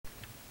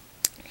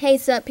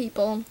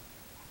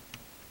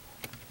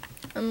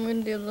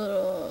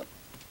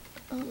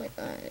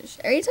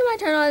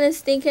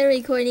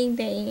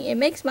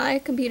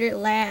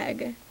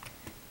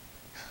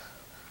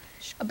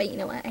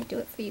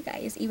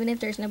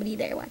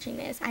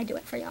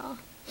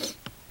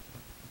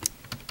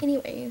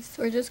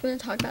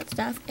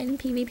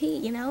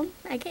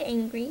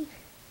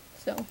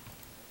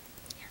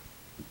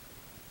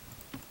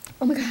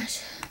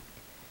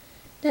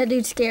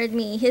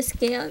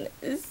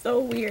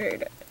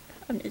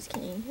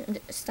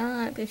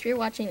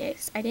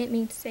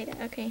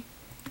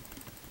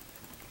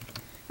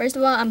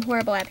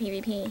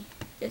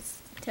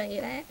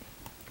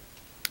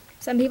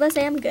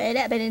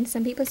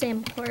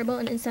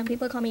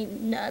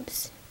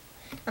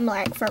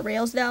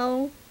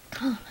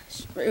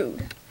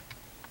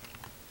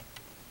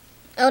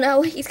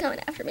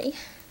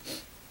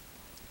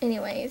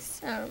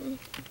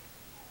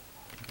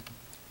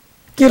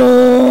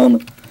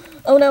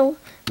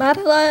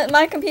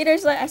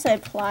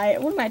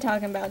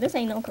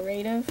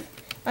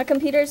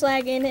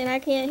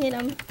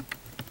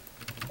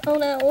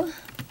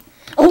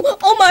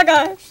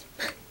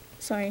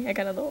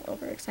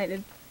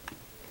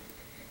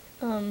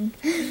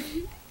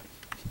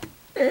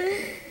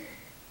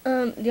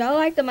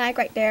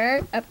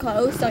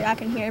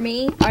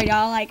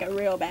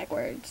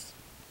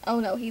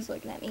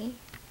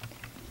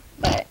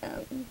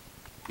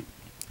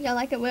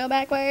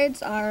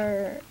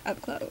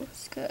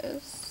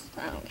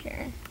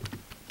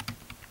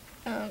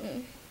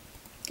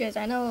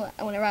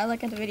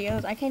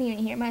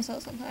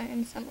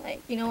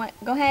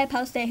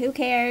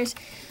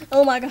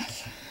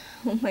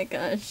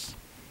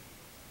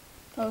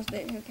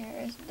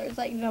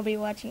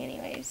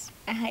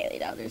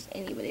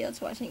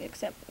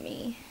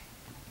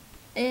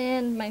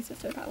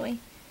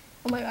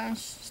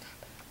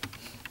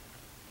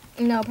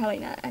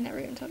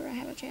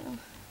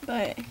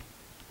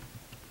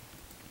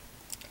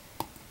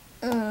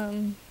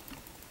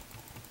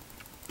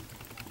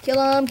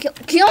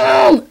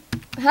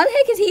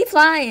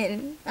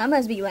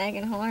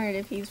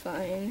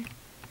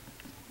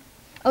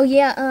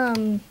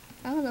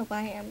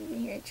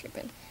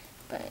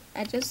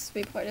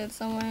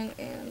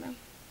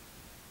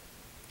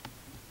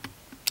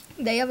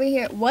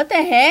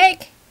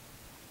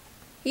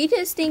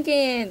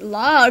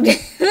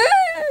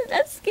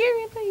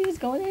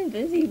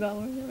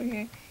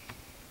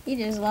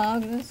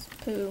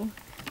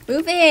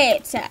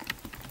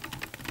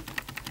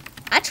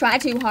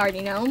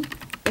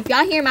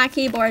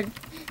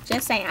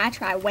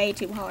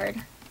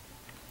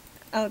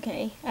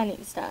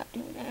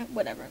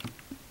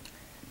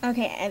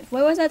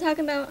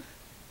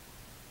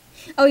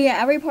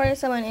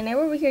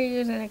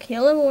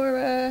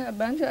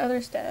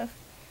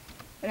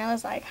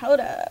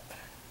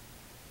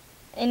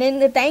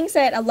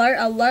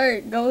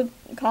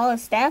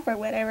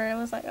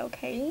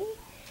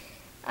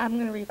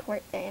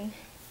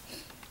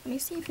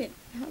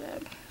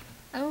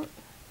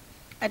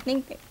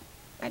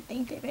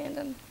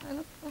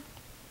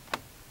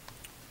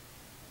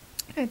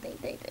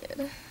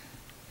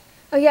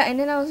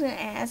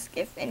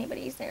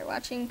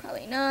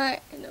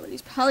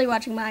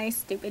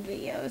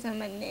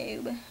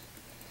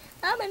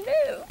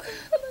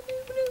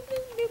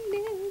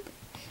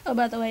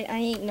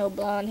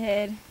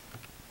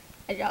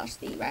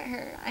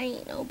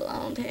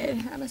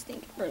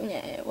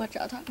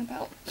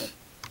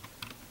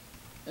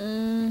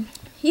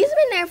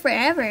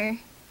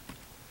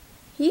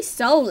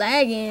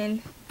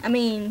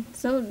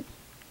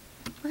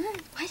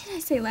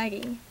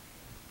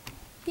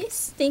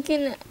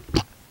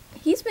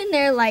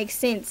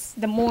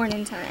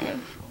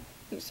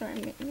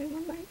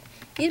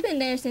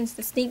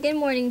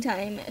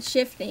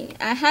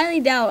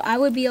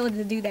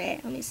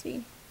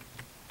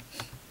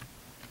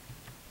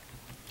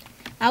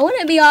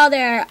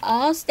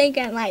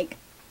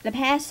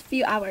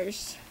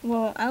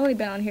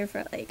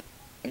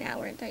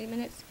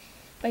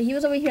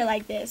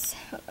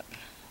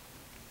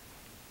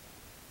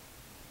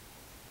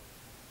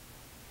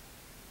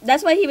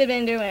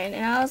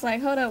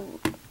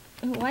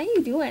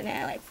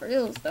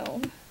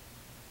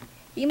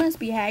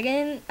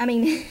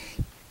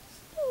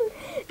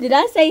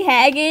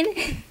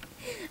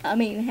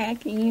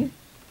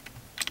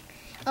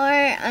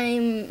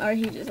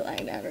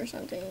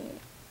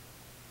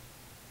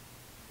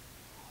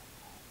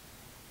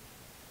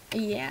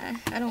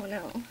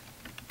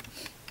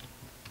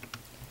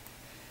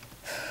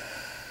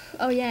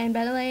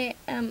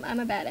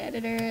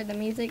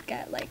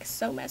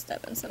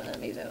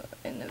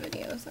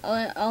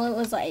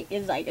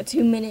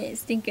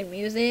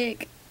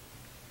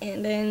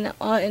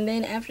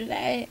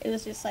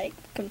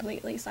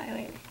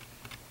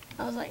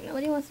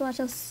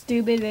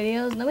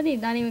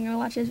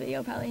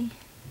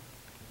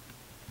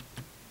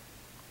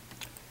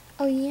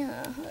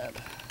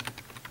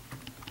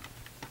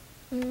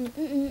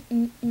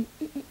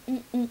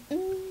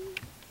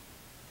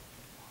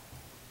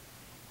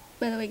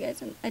By the way,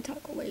 guys, I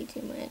talk way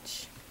too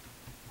much.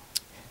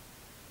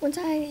 Once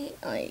I,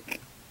 like,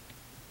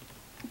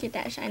 get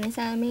that shyness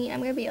out of me,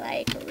 I'm gonna be,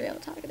 like, real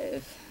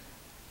talkative.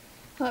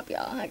 Hope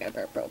y'all, I gotta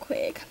burp real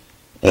quick.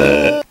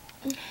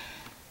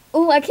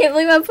 Oh, I can't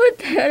believe I put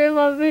that in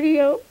my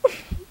video.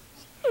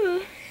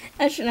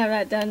 I should have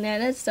not done that.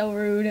 That's so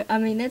rude. I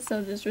mean, that's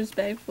so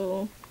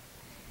disrespectful.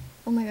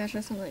 Oh my gosh,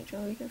 that sounds like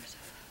Joey.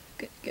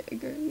 Good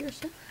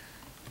yourself.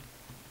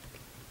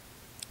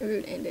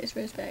 Rude and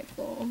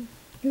disrespectful.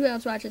 Who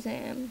else watches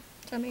him?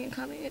 Tell me in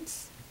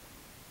comments.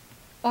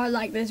 Or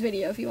like this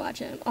video if you watch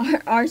him.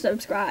 Or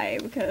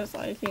subscribe, because,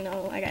 like, you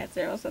know, I got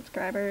 0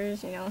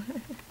 subscribers, you know.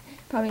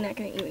 Probably not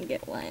gonna even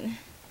get one.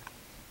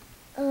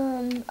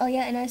 Oh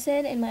yeah, and I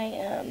said in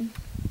my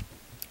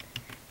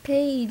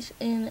page,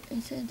 and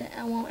it said that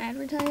I won't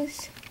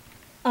advertise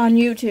on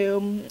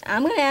YouTube.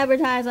 I'm gonna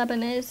advertise up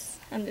in this.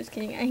 I'm just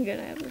kidding, I ain't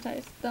gonna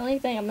advertise. The only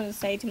thing I'm gonna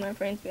say to my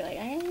friends, be like,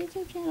 I have a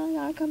YouTube channel,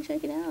 y'all come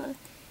check it out.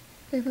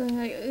 They're probably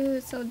like, ooh,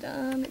 it's so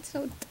dumb, it's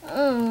so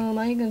dumb,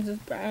 I ain't gonna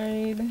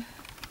subscribe.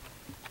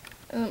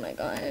 Oh my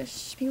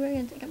gosh, people are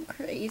gonna think I'm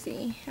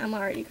crazy. I'm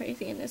already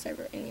crazy in this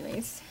server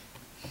anyways.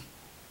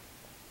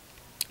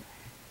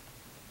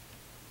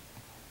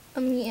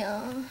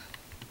 Yeah.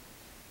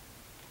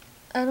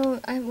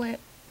 I went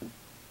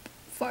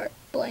fart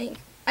blank.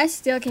 I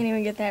still can't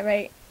even get that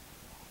right.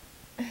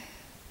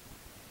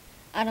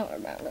 I don't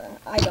remember.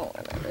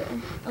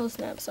 Oh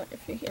snap, sorry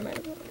if you hear my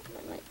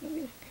mic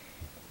moving.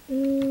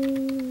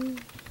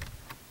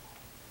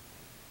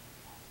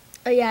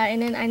 Oh yeah,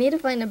 and then I need to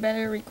find a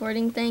better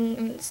recording thing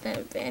instead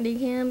of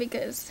Bandicam,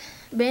 because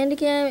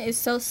Bandicam is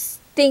so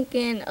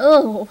stinking,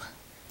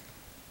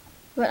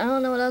 but I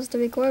don't know what else to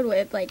record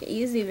with. Like,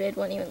 EasyVid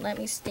won't even let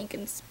me stink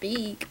and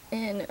speak,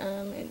 and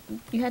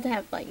you have to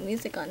have, like,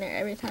 music on there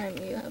every time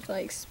you have to,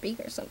 like, speak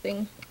or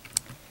something.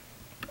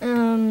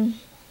 And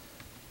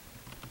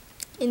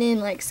then,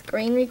 like,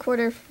 screen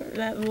recorder for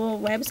that little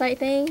website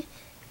thing,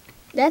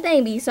 that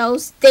thing be so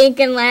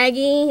stinking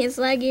laggy. It's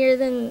laggier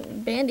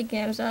than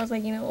Bandicam, so I was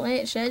like, you know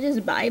what, should I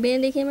just buy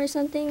Bandicam or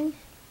something?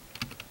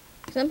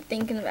 Because I'm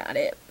thinking about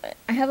it, but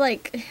I have,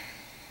 like,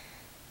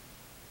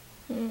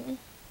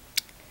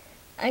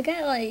 I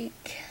got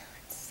like,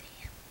 let's see,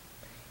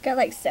 got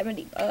like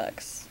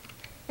 $70,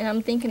 and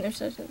I'm thinking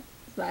if I should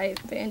buy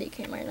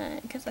Bandicam or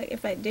not, because like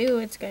if I do,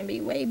 it's gonna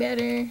be way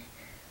better.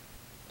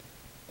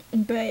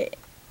 But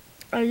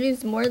I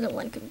use more than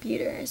one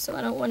computer, so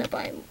I don't want to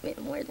buy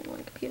more than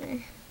one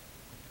computer.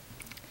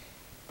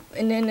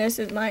 And then this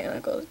is my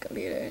uncle's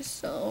computer,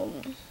 so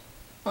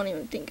I don't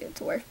even think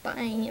it's worth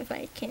buying if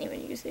I can't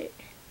even use it.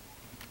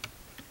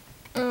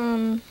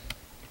 I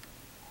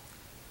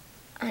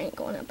ain't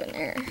going up in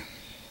there.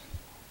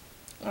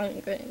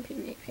 I'm good in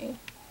PvP.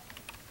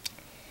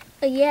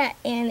 But yeah,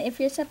 and if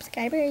you're a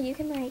subscriber, you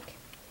can, like,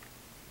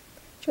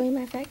 join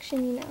my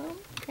faction, you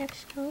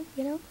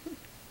know?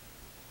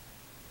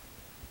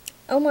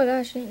 Oh my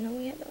gosh, I didn't know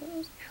we had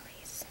those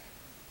allies.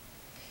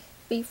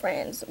 We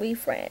friends,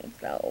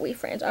 though. We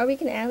friends. Or we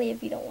can ally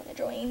if you don't want to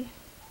join.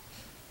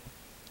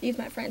 These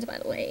my friends, by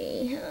the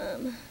way.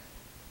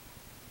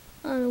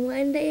 On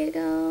one day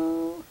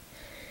ago,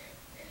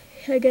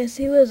 I guess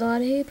he was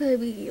on, he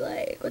probably,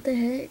 like, what the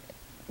heck?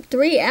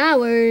 3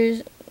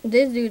 hours.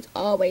 This dude's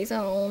always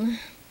on.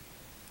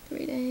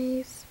 3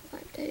 days,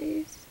 5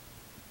 days.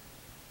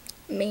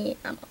 Me,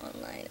 I'm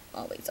online,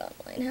 always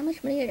online. How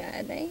much money I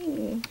got?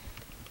 Dang.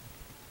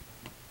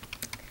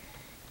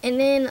 And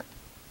then,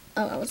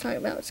 oh, I was talking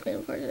about screen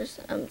recorders.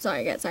 I'm sorry,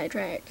 I got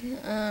sidetracked.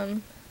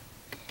 Screen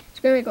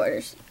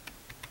recorders.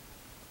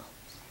 Oh,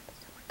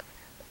 someone coming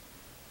up.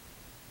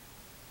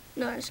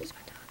 No, it's just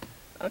my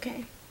dog.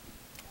 Okay.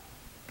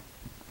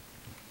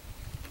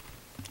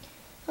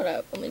 Hold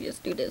up, let me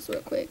just do this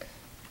real quick.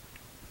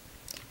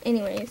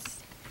 Anyways,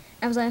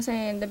 as I was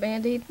saying, the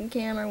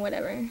Bandicam or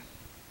whatever,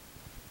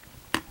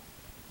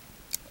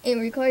 it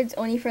records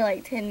only for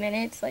like 10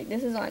 minutes. Like,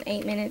 this is on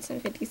 8 minutes and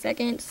 50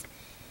 seconds.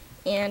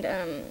 And,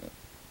 I'm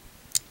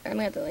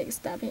gonna have to, like,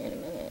 stop here in a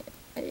minute.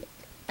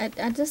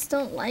 I just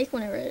don't like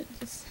whenever it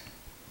just,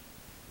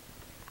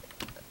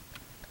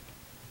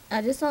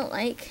 I just don't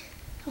like,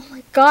 oh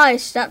my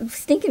gosh, stop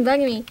stinking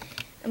bugging me.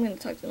 I'm gonna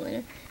talk to them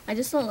later. I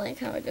just don't like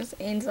how it just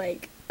ends,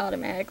 like,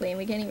 automatically, and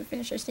we can't even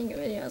finish our stinking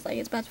video. It's like,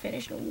 it's about to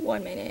finish in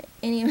 1 minute.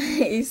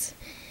 Anyways,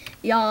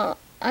 y'all,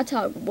 I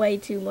talk way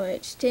too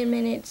much. 10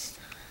 minutes.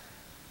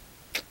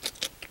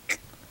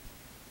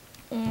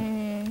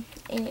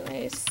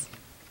 Anyways.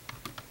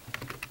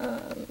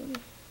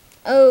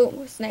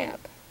 Oh, snap.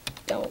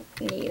 Don't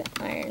need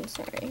iron,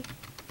 sorry.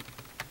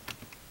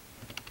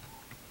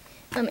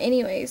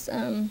 Anyways,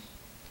 I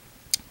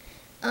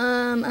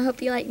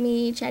hope you like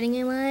me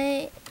chatting a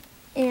lot,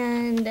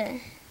 and,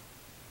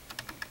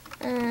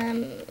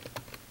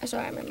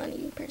 sorry, I'm a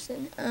money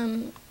person,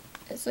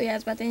 so yeah,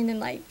 it's about to end in,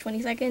 like,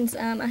 20 seconds,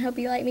 I hope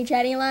you like me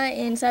chatting a lot,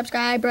 and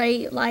subscribe,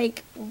 rate,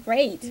 like,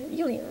 rate, you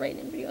don't even rate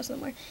in videos no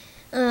more,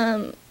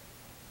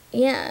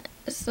 yeah,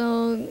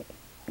 so,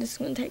 this is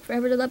gonna take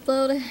forever to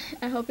upload.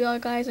 I hope you all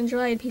guys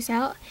enjoyed. Peace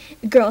out.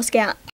 Girl Scout.